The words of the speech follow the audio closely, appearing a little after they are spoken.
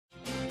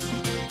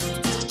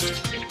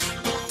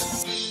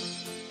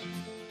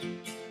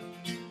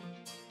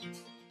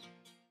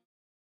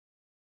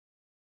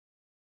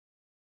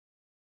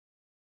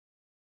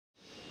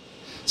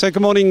So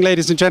good morning,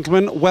 ladies and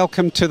gentlemen.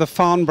 Welcome to the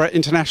Farnborough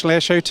International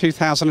Air Show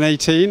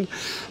 2018.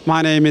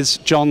 My name is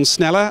John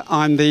Sneller.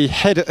 I'm the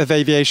head of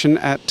aviation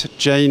at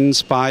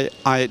Janes by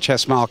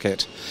IHS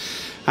Markit.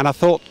 And I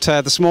thought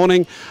this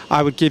morning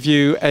I would give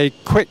you a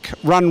quick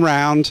run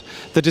round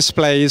the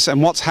displays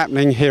and what's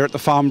happening here at the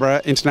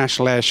Farnborough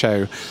International Air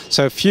Show.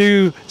 So a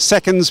few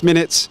seconds,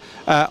 minutes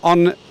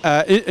on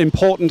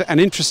important and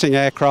interesting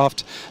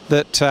aircraft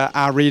that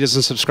our readers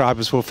and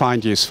subscribers will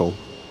find useful.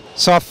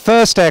 So our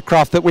first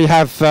aircraft that we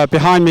have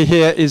behind me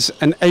here is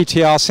an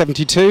ATR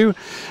 72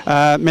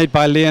 made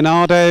by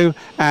Leonardo,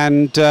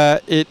 and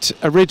it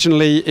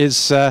originally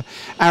is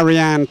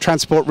Ariane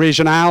Transport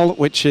Régional,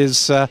 which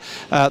is a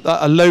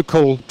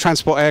local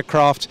transport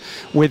aircraft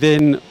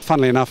within,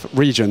 funnily enough,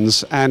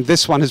 regions. And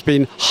this one has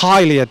been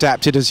highly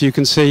adapted, as you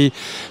can see,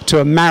 to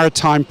a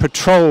maritime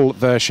patrol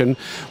version,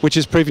 which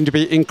is proving to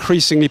be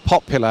increasingly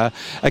popular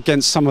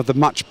against some of the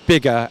much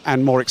bigger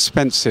and more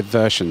expensive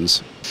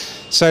versions.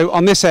 So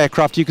on this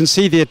aircraft you can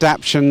see the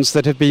adaptations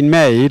that have been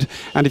made,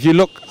 and if you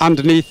look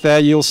underneath there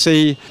you'll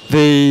see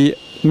the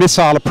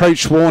missile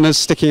approach warners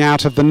sticking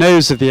out of the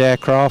nose of the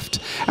aircraft,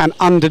 and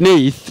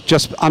underneath,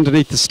 just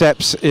underneath the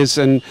steps, is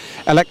an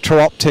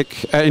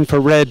electro-optic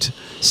infrared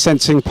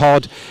sensing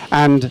pod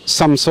and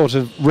some sort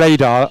of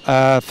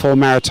radar for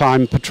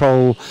maritime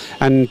patrol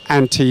and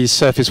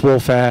anti-surface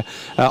warfare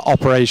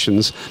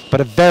operations.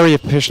 But a very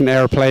efficient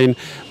aeroplane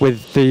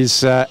with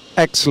these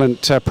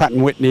excellent Pratt &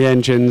 Whitney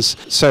engines,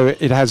 so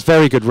it has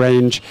very good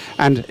range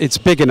and it's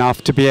big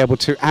enough to be able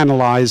to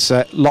analyse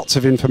lots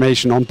of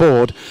information on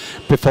board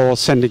before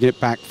sending it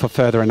back for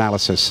further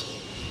analysis.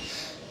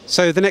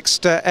 So the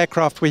next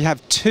aircraft, we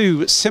have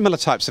two similar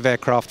types of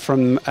aircraft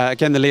from,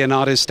 again, the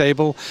Leonardo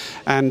stable,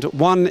 and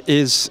one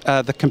is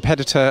the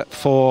competitor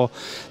for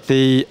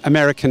the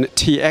American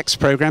TX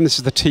program. This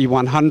is the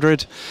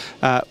T100,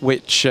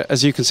 which,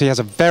 as you can see, has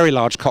a very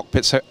large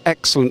cockpit, so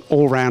excellent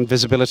all-round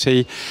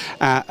visibility,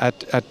 a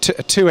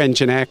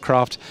two-engine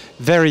aircraft,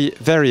 very,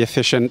 very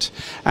efficient,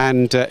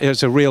 and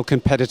is a real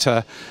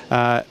competitor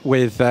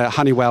with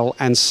Honeywell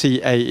and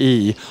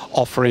CAE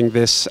offering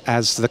this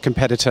as the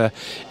competitor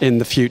in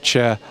the future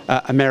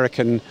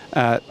American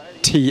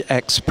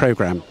TX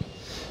program.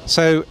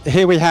 So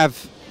here we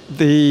have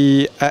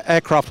the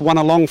aircraft one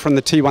along from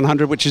the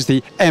T100, which is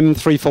the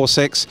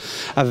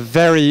M346, a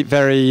very,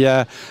 very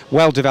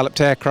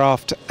well-developed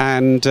aircraft,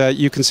 and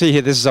you can see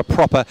here this is a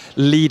proper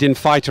lead-in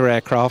fighter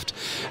aircraft,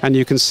 and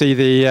you can see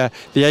the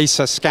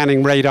ASA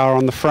scanning radar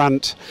on the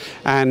front,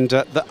 and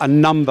a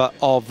number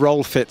of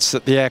roll fits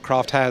that the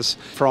aircraft has,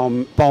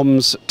 from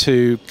bombs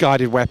to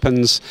guided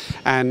weapons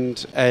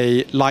and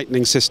a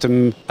lightning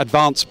system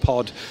advanced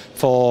pod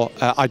for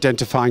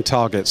identifying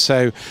targets.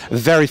 So a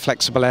very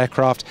flexible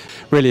aircraft,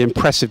 really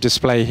impressive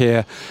display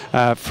here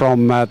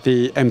from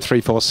the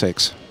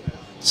M346.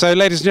 So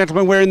ladies and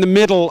gentlemen, we're in the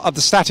middle of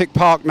the static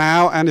park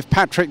now, and if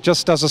Patrick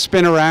just does a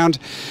spin around,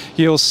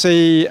 you'll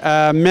see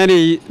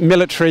many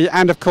military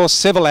and of course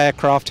civil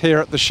aircraft here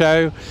at the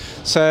show.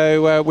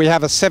 So we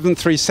have a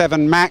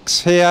 737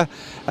 MAX here,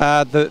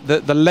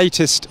 the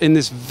latest in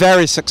this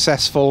very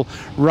successful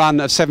run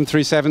of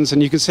 737s,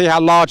 and you can see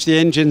how large the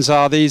engines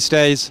are these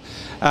days,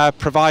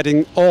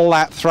 providing all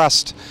that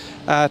thrust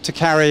to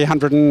carry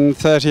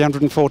 130,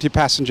 140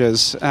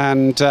 passengers.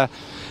 And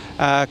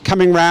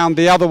coming round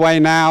the other way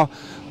now,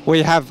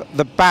 we have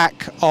the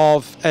back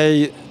of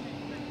a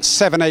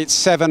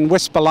 787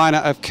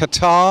 Whisperliner of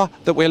Qatar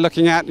that we're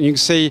looking at, and you can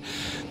see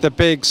the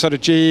big sort of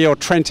GE or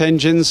Trent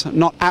engines.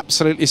 Not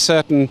absolutely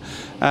certain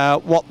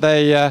what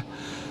they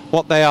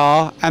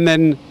are. And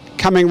then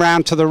coming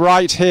round to the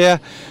right here,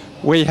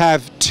 we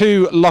have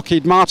two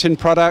Lockheed Martin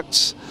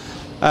products,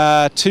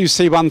 two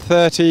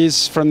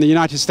C-130s from the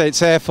United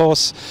States Air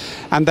Force,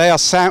 and they are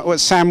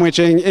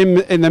sandwiching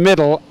in the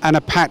middle an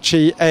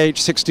Apache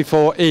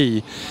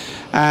AH-64E.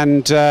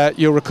 And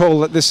you'll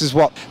recall that this is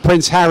what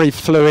Prince Harry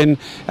flew in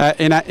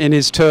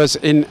his tours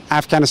in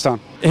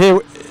Afghanistan.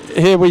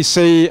 Here we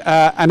see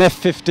an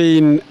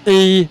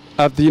F-15E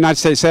of the United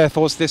States Air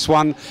Force, this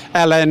one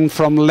LN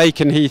from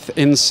Lakenheath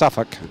in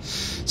Suffolk.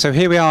 So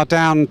here we are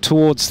down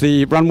towards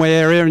the runway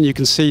area, and you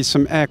can see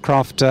some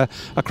aircraft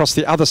across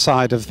the other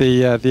side of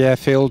the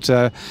airfield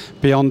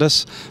beyond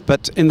us.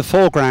 But in the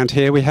foreground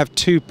here we have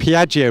two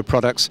Piaggio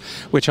products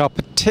which are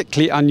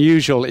particularly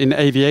unusual in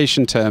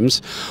aviation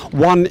terms.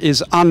 One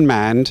is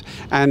unmanned,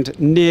 and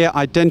near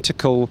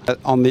identical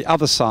on the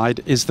other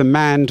side is the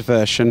manned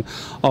version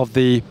of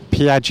the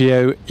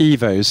Piaggio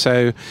Evo.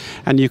 So,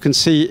 and you can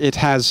see it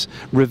has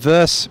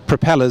reverse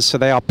propellers, so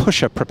they are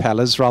pusher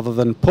propellers rather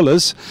than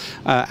pullers,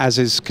 as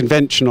is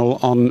conventional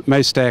on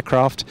most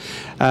aircraft,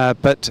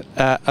 but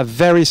a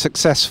very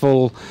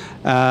successful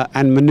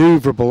and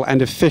manoeuvrable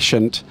and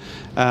efficient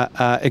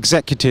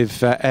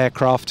executive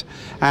aircraft,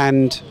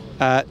 and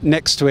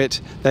next to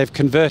it they've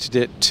converted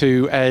it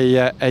to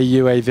a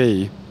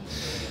UAV.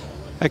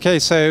 Okay,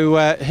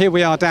 so here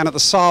we are down at the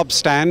Saab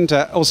stand,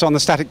 also on the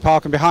static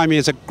park, and behind me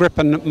is a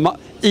Gripen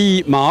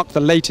E mark, the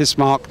latest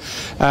mark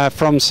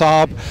from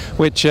Saab,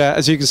 which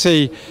as you can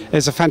see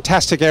is a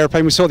fantastic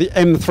aeroplane. We saw the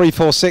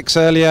M346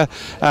 earlier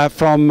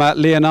from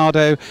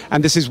Leonardo,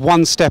 and this is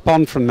one step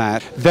on from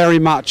that. Very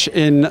much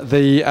in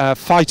the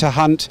fighter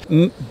hunt,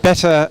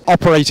 better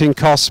operating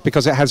costs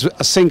because it has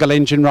a single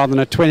engine rather than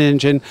a twin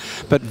engine,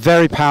 but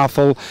very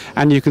powerful,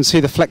 and you can see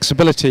the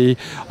flexibility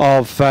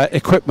of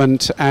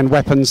equipment and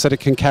weapons that it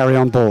can carry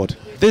on board.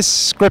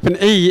 This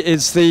Gripen E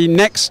is the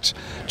next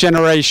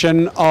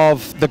generation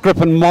of the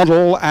Gripen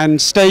model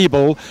and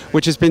stable,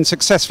 which has been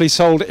successfully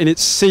sold in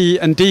its C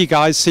and D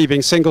guise, C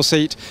being single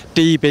seat,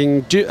 D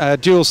being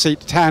dual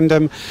seat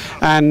tandem,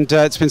 and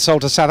it's been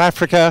sold to South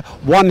Africa,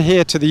 one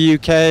here to the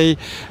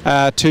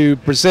UK, to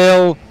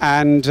Brazil,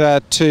 and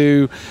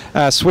to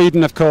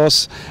Sweden, of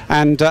course,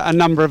 and a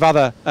number of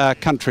other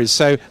countries.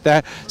 So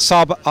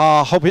Saab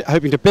are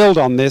hoping to build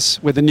on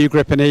this with the new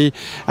Gripen E,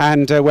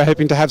 and we're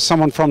hoping to have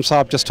someone from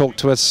Saab just talk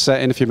to us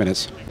in a few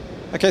minutes.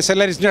 Okay, so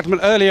ladies and gentlemen,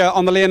 earlier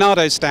on the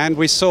Leonardo stand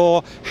we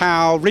saw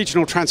how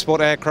regional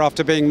transport aircraft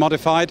are being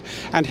modified,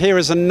 and here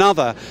is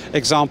another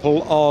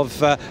example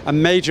of a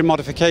major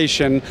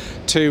modification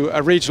to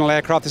a regional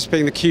aircraft, this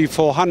being the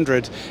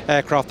Q400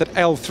 aircraft that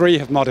L3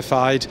 have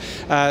modified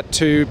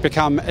to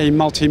become a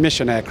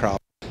multi-mission aircraft.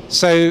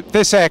 So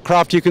this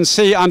aircraft, you can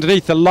see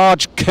underneath the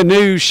large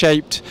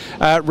canoe-shaped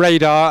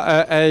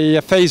radar,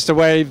 a phased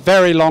away,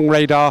 very long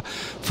radar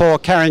for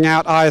carrying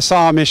out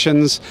ISR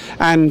missions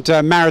and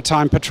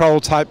maritime patrol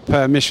type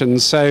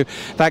missions. So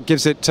that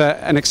gives it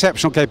an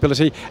exceptional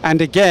capability.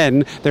 And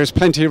again, there is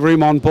plenty of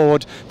room on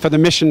board for the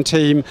mission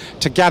team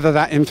to gather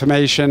that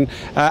information,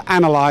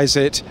 analyze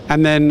it,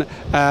 and then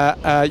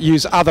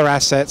use other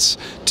assets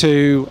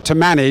to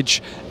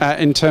manage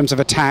in terms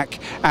of attack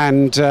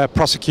and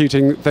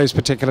prosecuting those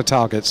particular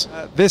targets.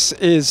 This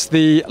is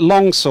the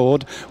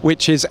longsword,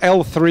 which is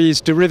L3's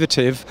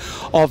derivative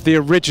of the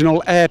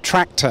original air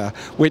tractor,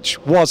 which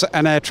was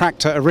an air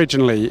tractor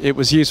originally. It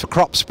was used for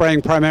crop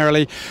spraying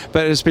primarily,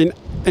 but it has been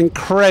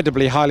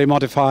incredibly highly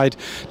modified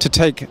to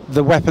take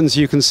the weapons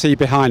you can see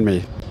behind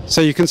me.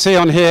 So you can see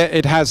on here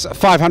it has a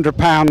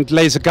 500-pound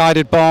laser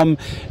guided bomb.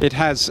 It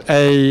has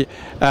a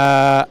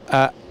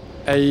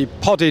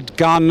podded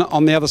gun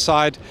on the other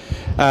side.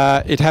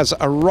 It has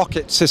a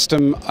rocket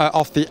system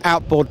off the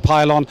outboard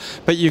pylon,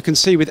 but you can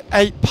see with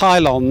 8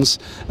 pylons,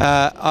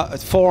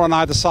 4 on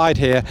either side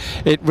here,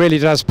 it really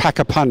does pack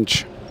a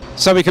punch.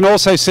 So we can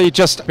also see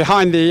just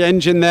behind the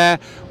engine there,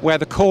 where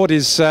the cord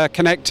is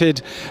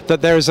connected,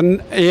 that there is an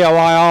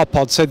EOIR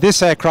pod. So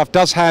this aircraft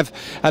does have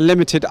a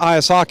limited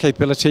ISR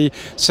capability,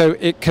 so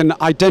it can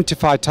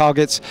identify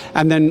targets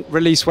and then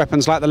release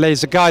weapons like the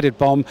laser guided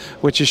bomb,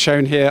 which is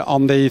shown here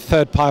on the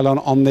 3rd pylon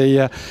on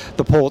the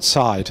port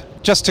side.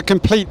 Just to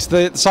complete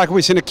the cycle,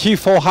 we've seen a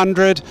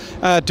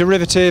Q400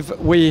 derivative.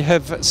 We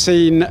have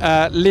seen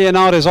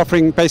Leonardo's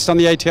offering based on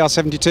the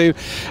ATR-72,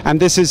 and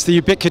this is the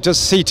ubiquitous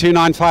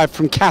C295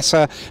 from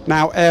CASA,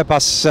 now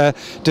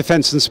Airbus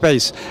Defence and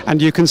Space.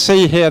 And you can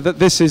see here that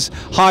this is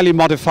highly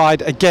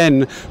modified,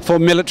 again, for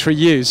military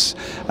use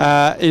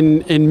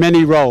in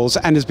many roles,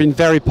 and has been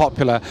very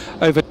popular.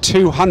 Over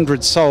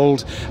 200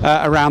 sold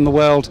around the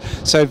world,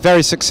 so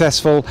very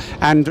successful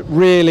and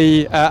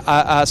really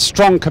a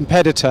strong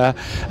competitor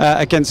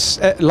against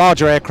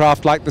larger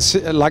aircraft like the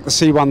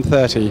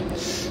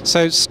C-130.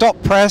 So stop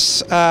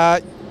press.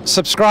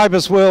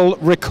 Subscribers will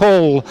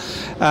recall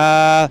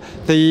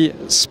the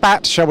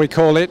spat, shall we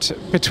call it,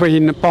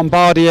 between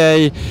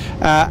Bombardier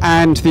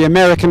and the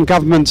American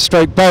government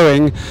stroke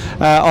Boeing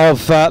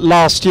of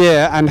last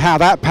year, and how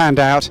that panned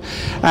out.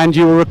 And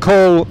you will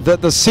recall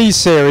that the C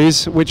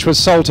series, which was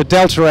sold to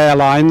Delta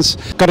Airlines,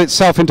 got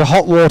itself into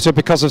hot water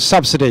because of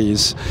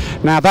subsidies.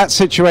 Now that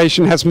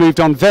situation has moved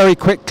on very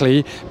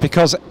quickly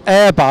because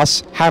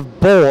Airbus have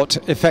bought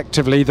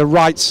effectively the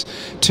rights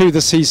to the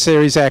C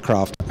series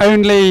aircraft.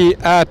 Only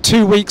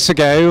 2 weeks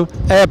ago,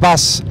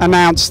 Airbus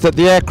announced that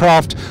the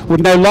aircraft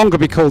would no longer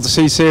be called the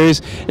C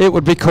series, it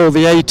would be called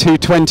the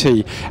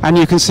A220. And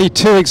you can see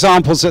 2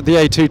 examples of the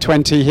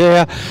A220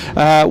 here,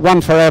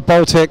 one for Air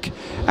Baltic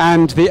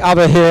and the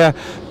other here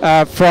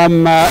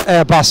from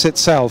Airbus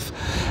itself.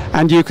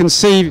 And you can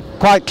see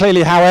quite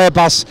clearly how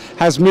Airbus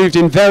has moved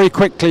in very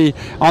quickly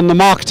on the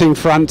marketing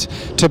front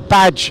to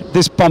badge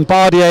this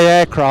Bombardier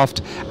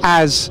aircraft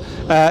as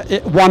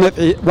one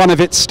of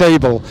its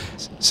stable.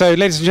 So,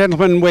 ladies and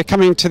gentlemen, we're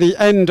coming to the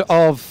end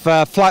of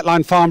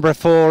Flightline Farnborough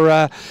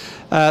for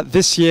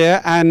this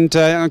year, and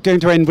I'm going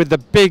to end with the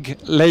big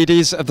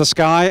ladies of the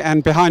sky,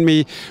 and behind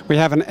me we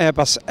have an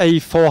Airbus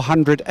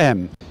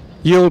A400M.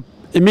 You'll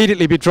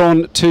immediately be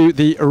drawn to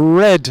the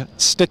red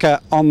sticker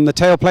on the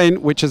tailplane,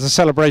 which is a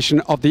celebration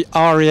of the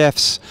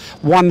RAF's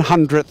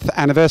 100th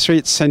anniversary,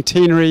 its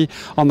centenary,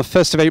 on the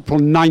 1st of April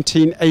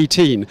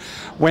 1918,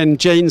 when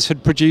Jane's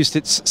had produced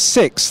its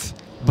 6th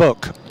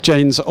book,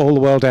 Jane's All the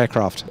World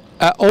Aircraft.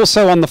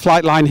 Also on the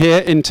Flightline here,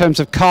 in terms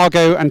of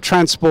cargo and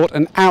transport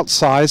and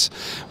outsize,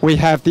 we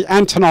have the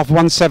Antonov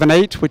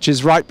 178, which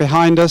is right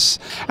behind us,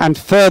 and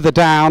further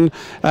down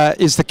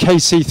is the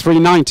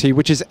KC-390,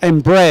 which is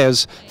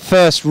Embraer's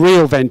first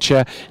real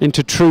venture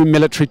into true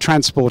military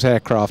transport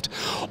aircraft.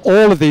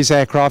 All of these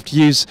aircraft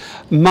use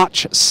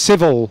much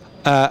civil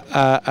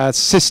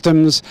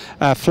systems,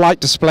 flight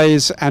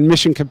displays and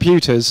mission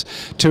computers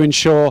to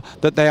ensure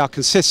that they are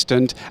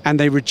consistent and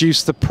they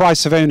reduce the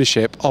price of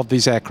ownership of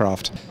these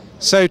aircraft.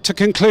 So to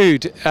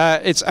conclude,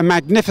 it's a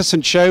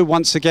magnificent show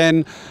once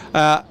again,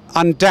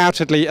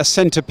 undoubtedly a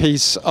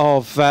centerpiece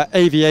of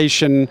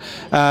aviation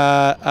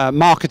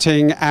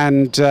marketing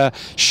and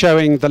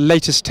showing the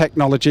latest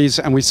technologies.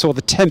 And we saw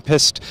the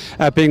Tempest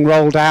being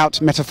rolled out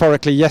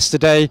metaphorically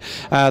yesterday,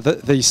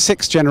 the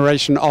sixth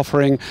generation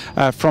offering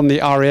from the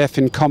RAF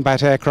in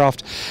combat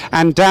aircraft.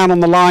 And down on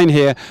the line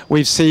here,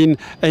 we've seen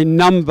a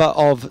number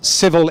of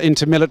civil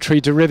into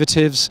military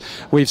derivatives.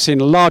 We've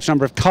seen a large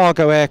number of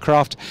cargo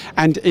aircraft,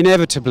 and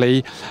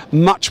inevitably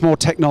much more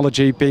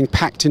technology being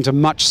packed into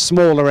much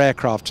smaller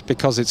aircraft,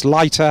 because it's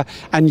lighter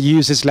and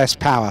uses less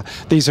power.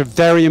 These are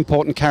very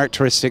important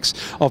characteristics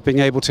of being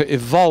able to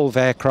evolve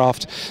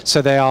aircraft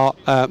so they are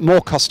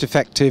more cost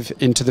effective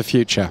into the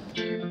future.